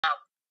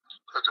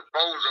Because the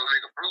bozo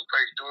nigga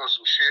Blueface doing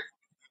some shit.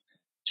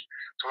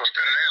 So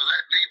instead of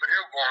that, leaving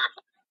him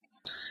vulnerable,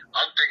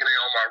 I'm thinking they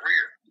on my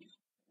rear.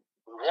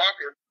 We're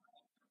walking,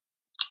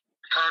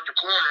 turned the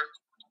corner.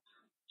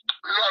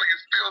 You know, you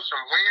feel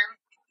some wind,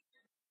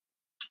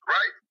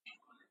 right?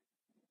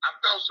 I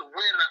felt some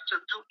wind and I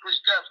took 2-3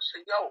 steps and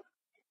said, yo.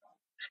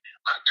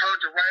 I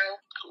turned around,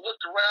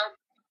 looked around.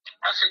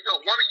 I said, yo,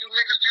 one of you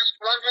niggas just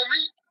flung on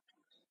me?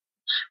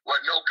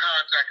 Wasn't no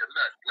contact or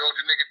nothing. You know what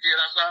the nigga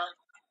did outside?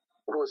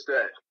 What was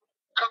that?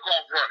 Took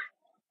off running.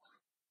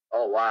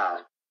 Oh, wow.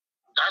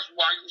 That's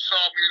why you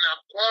saw me in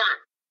that corner.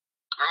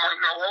 I'm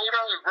like, no, hold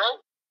on, bro.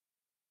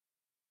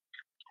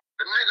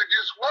 The nigga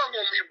just swung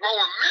on me, bro,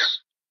 and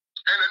missed.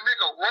 And the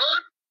nigga run.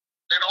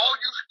 And all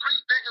you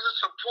street niggas are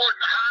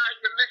supporting hide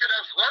the nigga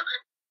that's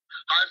running.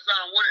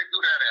 Hassan, where they do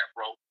that at,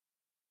 bro?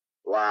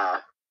 Wow.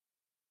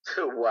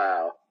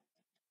 Wow.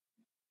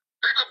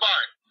 Think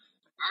about it.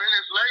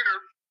 Minutes later,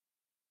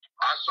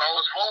 I saw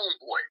his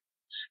homeboy.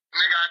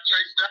 Nigga I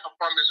chased down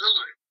from his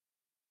hood.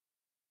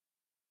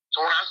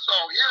 So when I saw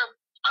him,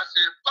 I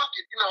said, fuck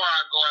it, you know how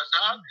I go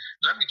outside.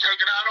 Let me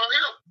take it out on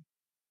him.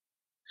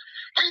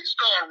 He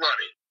started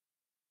running.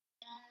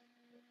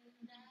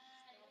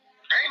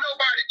 Ain't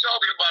nobody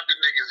talking about the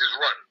niggas is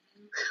running.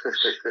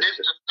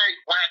 It's the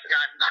fake wack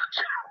got knocked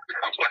out.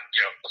 I'm like,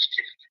 yo.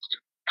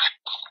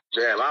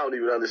 Damn, I don't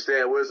even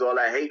understand where's all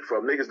that hate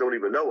from. Niggas don't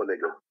even know a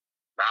nigga.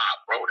 Nah,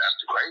 bro, that's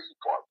the crazy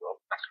part, bro.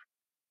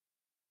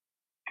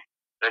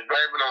 They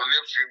blame it on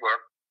Nipsey, but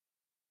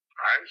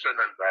I ain't said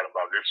nothing bad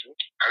about Nipsey.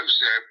 I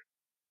said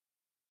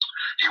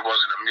he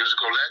wasn't a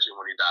musical legend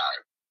when he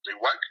died. See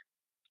what?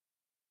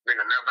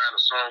 Nigga never had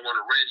a song on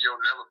the radio,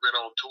 never been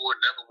on tour,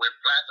 never went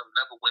platinum,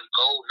 never went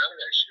gold, none of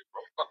that shit,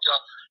 bro. Fuck y'all.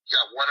 You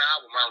got one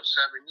album out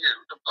 7 years.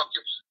 What the fuck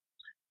you?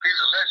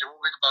 He's a legend. What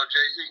we call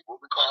Jay-Z?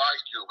 What we call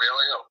Ice Cube?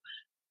 LAO.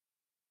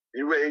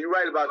 You're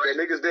right about that.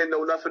 Niggas didn't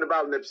know nothing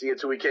about Nipsey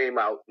until he came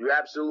out. You're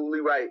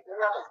absolutely right.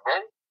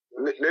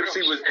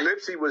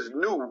 Nipsey was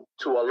new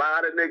to a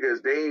lot of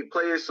niggas. They ain't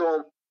play his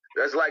song.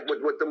 That's like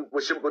with them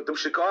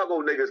Chicago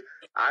niggas.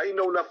 I ain't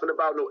know nothing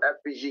about no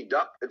FBG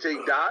Duck until he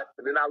died.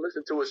 And then I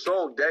listened to his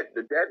song, The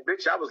Dead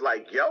Bitch. I was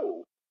like,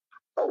 yo,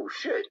 oh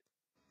shit.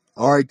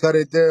 All right, cut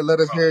it there. Let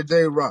us hear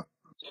J-Rock.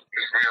 It's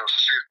real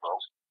shit,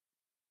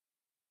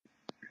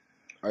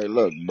 bro. Hey,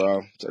 look,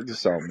 bro. Check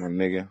this out, my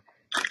nigga.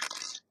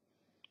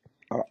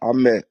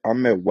 I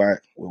met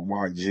Wack with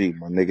YG,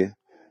 my nigga.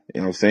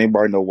 You know what I'm saying?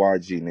 Anybody know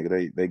YG,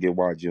 nigga? They get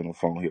YG on the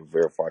phone here,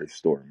 verify the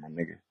story, my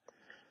nigga.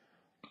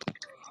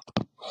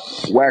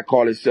 Wack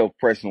called himself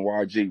pressing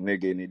YG,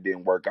 nigga, and it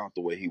didn't work out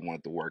the way he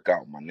wanted to work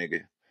out, my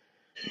nigga.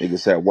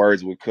 Niggas had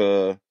words with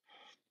Cuz.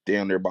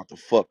 Damn, they're about to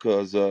fuck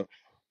Cuz up.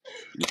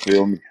 You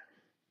feel me?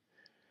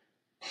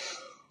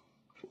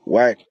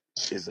 Wack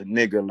is a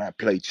nigga that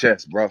play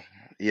chess, bro.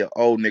 He an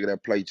old nigga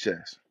that play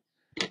chess.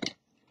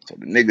 So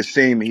the nigga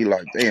seen me, he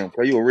like, damn,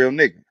 you a real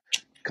nigga.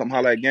 Come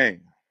holla at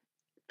Game.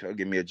 Tell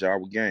give me a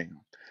job with Game.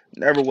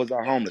 Never was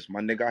I homeless,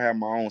 my nigga. I had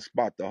my own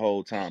spot the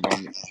whole time,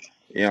 homie.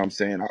 You know what I'm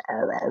saying?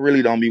 I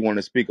really don't be wanting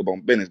to speak up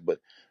on business, but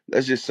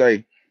let's just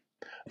say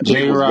a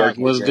nigga was J-Rock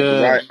working with was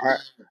Game. Because good.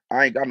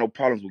 I ain't got no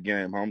problems with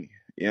Game, homie.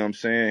 You know what I'm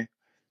saying?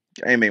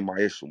 Game ain't my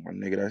issue, my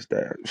nigga. That's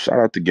that. Shout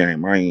out to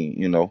Game. I ain't,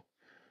 you know.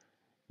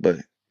 But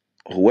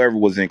whoever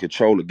was in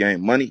control of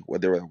Game money,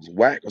 whether it was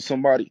Wack or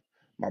somebody,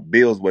 my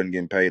bills wasn't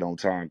getting paid on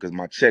time because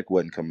my check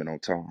wasn't coming on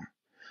time.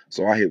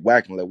 So I hit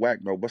Wack and let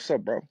Wack know, what's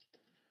up, bro?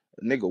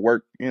 A nigga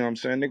work, you know what I'm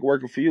saying? Nigga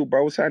working for you,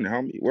 bro. What's happening,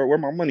 homie? Where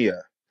my money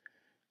at?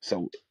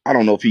 So I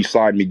don't know if he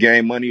sliding me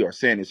Game money or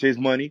saying it's his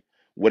money,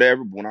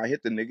 whatever. But when I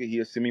hit the nigga,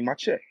 he'll send me my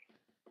check.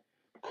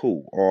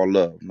 Cool. All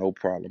love. No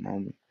problem,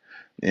 homie.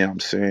 You know what I'm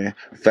saying?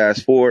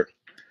 Fast forward,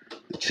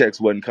 the checks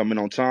wasn't coming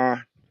on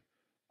time.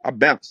 I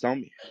bounced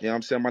on me. You know what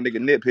I'm saying? My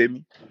nigga Nip hit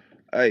me.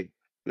 Hey,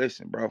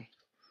 listen, bro.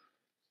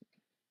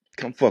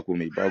 Come fuck with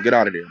me, bro. Get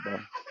out of there, bro.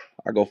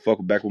 I go fuck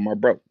back with my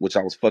bro, which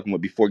I was fucking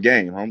with before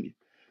Game, homie.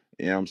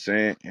 You know what I'm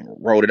saying? And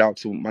rolled it out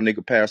till my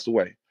nigga passed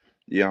away.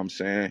 You know what I'm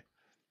saying?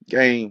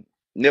 Game,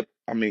 Nip,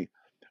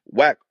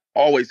 Wack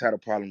always had a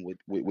problem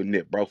with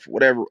Nip, bro. For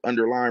whatever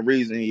underlying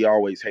reason, he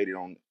always hated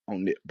on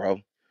Nip, bro.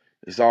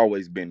 It's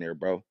always been there,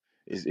 bro.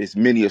 It's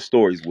many of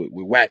stories with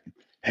Wack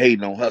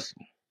hating on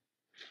Hustle.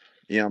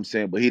 You know what I'm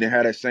saying? But he didn't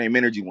have that same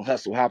energy when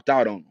Hustle hopped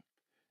out on him.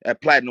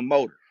 At Platinum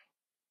Motor.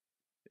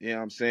 You know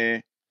what I'm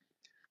saying?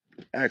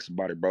 Ask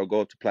about it, bro.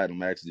 Go up to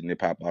Platinum X and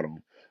Nip hop out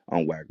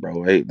on Wack,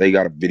 bro. They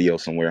got a video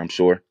somewhere, I'm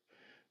sure.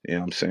 You know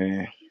what I'm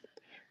saying?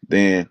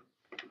 Then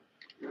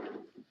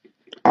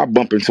I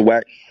bump into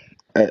Wack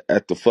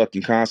at the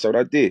fucking concert.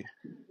 I did.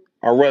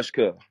 I rushed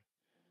Cuz.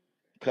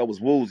 Cuz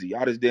was woozy,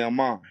 out his damn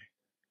mind.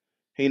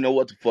 He didn't know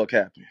what the fuck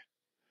happened.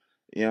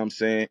 You know what I'm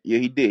saying? Yeah,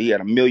 he did. He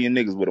had a million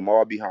niggas with him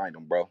all behind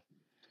him, bro.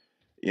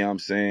 You know what I'm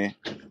saying?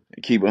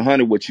 And keep it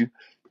 100 with you.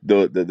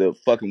 The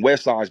fucking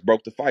West Sides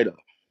broke the fight up.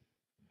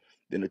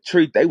 Then the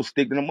treat, they was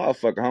sticking the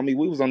motherfucker, homie.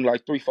 We was only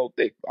like 3-4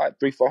 thick. I had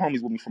 3-4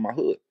 homies with me from my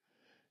hood.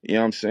 You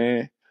know what I'm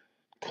saying?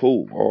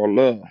 Cool, all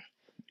love.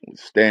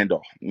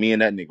 Standoff. Me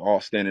and that nigga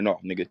all standing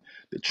off, nigga.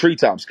 The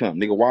treetops come,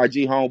 nigga.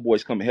 YG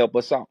homeboys come and help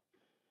us out.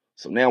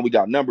 So now we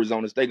got numbers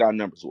on us. They got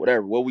numbers.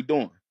 Whatever. What we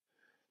doing?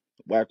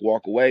 Wack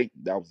walk away.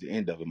 That was the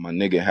end of it. My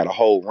nigga had a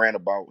whole rant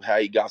about how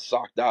he got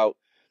socked out.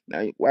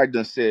 Now Wack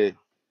done said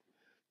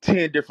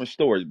 10 different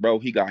stories, bro.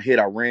 He got hit.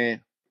 I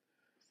ran.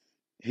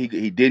 He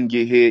didn't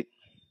get hit.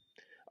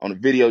 On the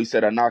video, he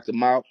said I knocked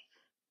him out.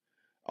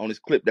 On this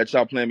clip that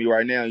y'all playing me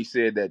right now, he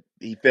said that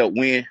he felt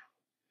wind.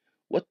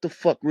 What the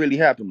fuck really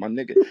happened, my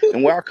nigga?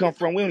 And where I come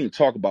from, we don't even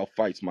talk about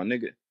fights, my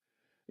nigga.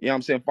 You know what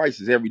I'm saying?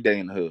 Fights is every day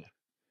in the hood.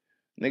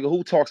 Nigga,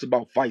 who talks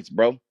about fights,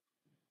 bro?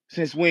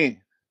 Since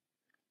when?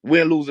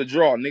 Win, lose, or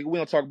draw. Nigga, we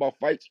don't talk about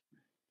fights.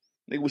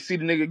 Nigga, we see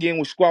the nigga again,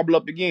 we squabble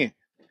up again.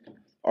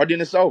 Or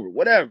then it's over.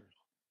 Whatever.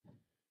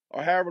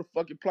 Or however the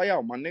fuck it play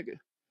out, my nigga.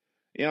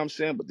 You know what I'm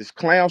saying? But this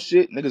clown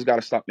shit, niggas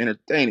gotta stop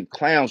entertaining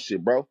clown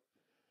shit, bro.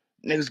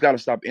 Niggas gotta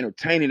stop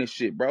entertaining this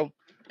shit, bro.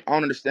 I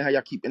don't understand how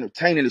y'all keep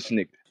entertaining this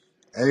nigga.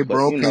 Hey, But,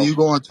 bro, you can know. you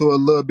go into a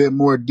little bit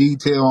more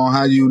detail on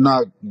how you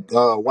knock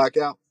Wack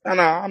out?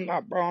 Nah, I'm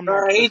not, bro. I'm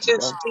not. He Listen,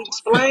 just bro.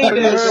 explained Bro,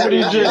 you that heard what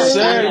he shit. I'm just not said?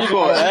 doing You it,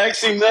 gonna bro.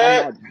 ask him I'm that?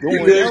 not He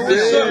doing it, Man, just bro.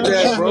 what's up said with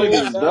that, you bro.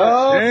 niggas, God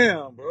dog?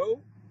 damn,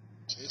 bro.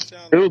 It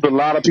sounded There was like a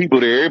lot of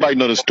people there. Everybody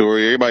know the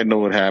story. Everybody know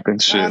what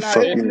happened. Shit, Nah.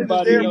 fuck It was it.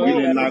 niggas Everybody there, know He he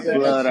bro. didn't got a knock And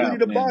blood gun. out,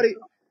 tweeted nigga. about it.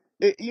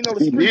 You know, the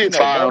He streets did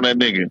know, fire on bro. that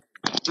nigga.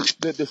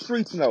 The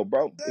streets know,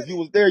 bro. If you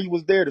was there, you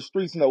was there. The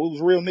streets know. It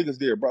was real niggas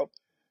there, bro.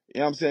 You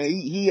know what I'm saying?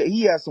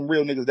 He had some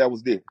real niggas that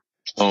was there.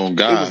 Oh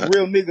It was God.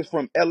 real niggas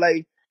from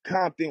LA,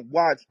 Compton,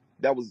 Watts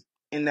that was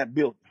in that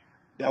building.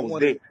 I That was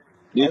want to there.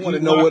 I Did want to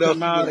you know knock what else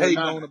him he was out or hating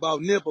not? on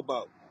about Nip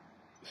about.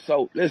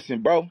 So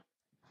listen, bro.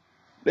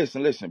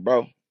 Listen,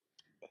 bro.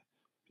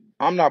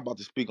 I'm not about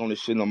to speak on this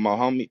shit no more,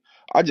 homie.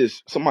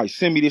 Somebody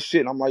send me this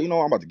shit and I'm like, you know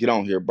what? I'm about to get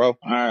on here, bro.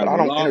 All right, But I well,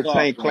 don't log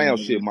off entertain then, clown nigga.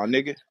 shit, my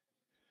nigga.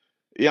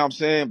 You know what I'm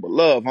saying? But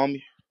love,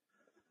 homie.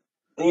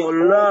 Yo,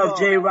 love,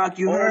 J Rock,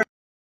 you heard?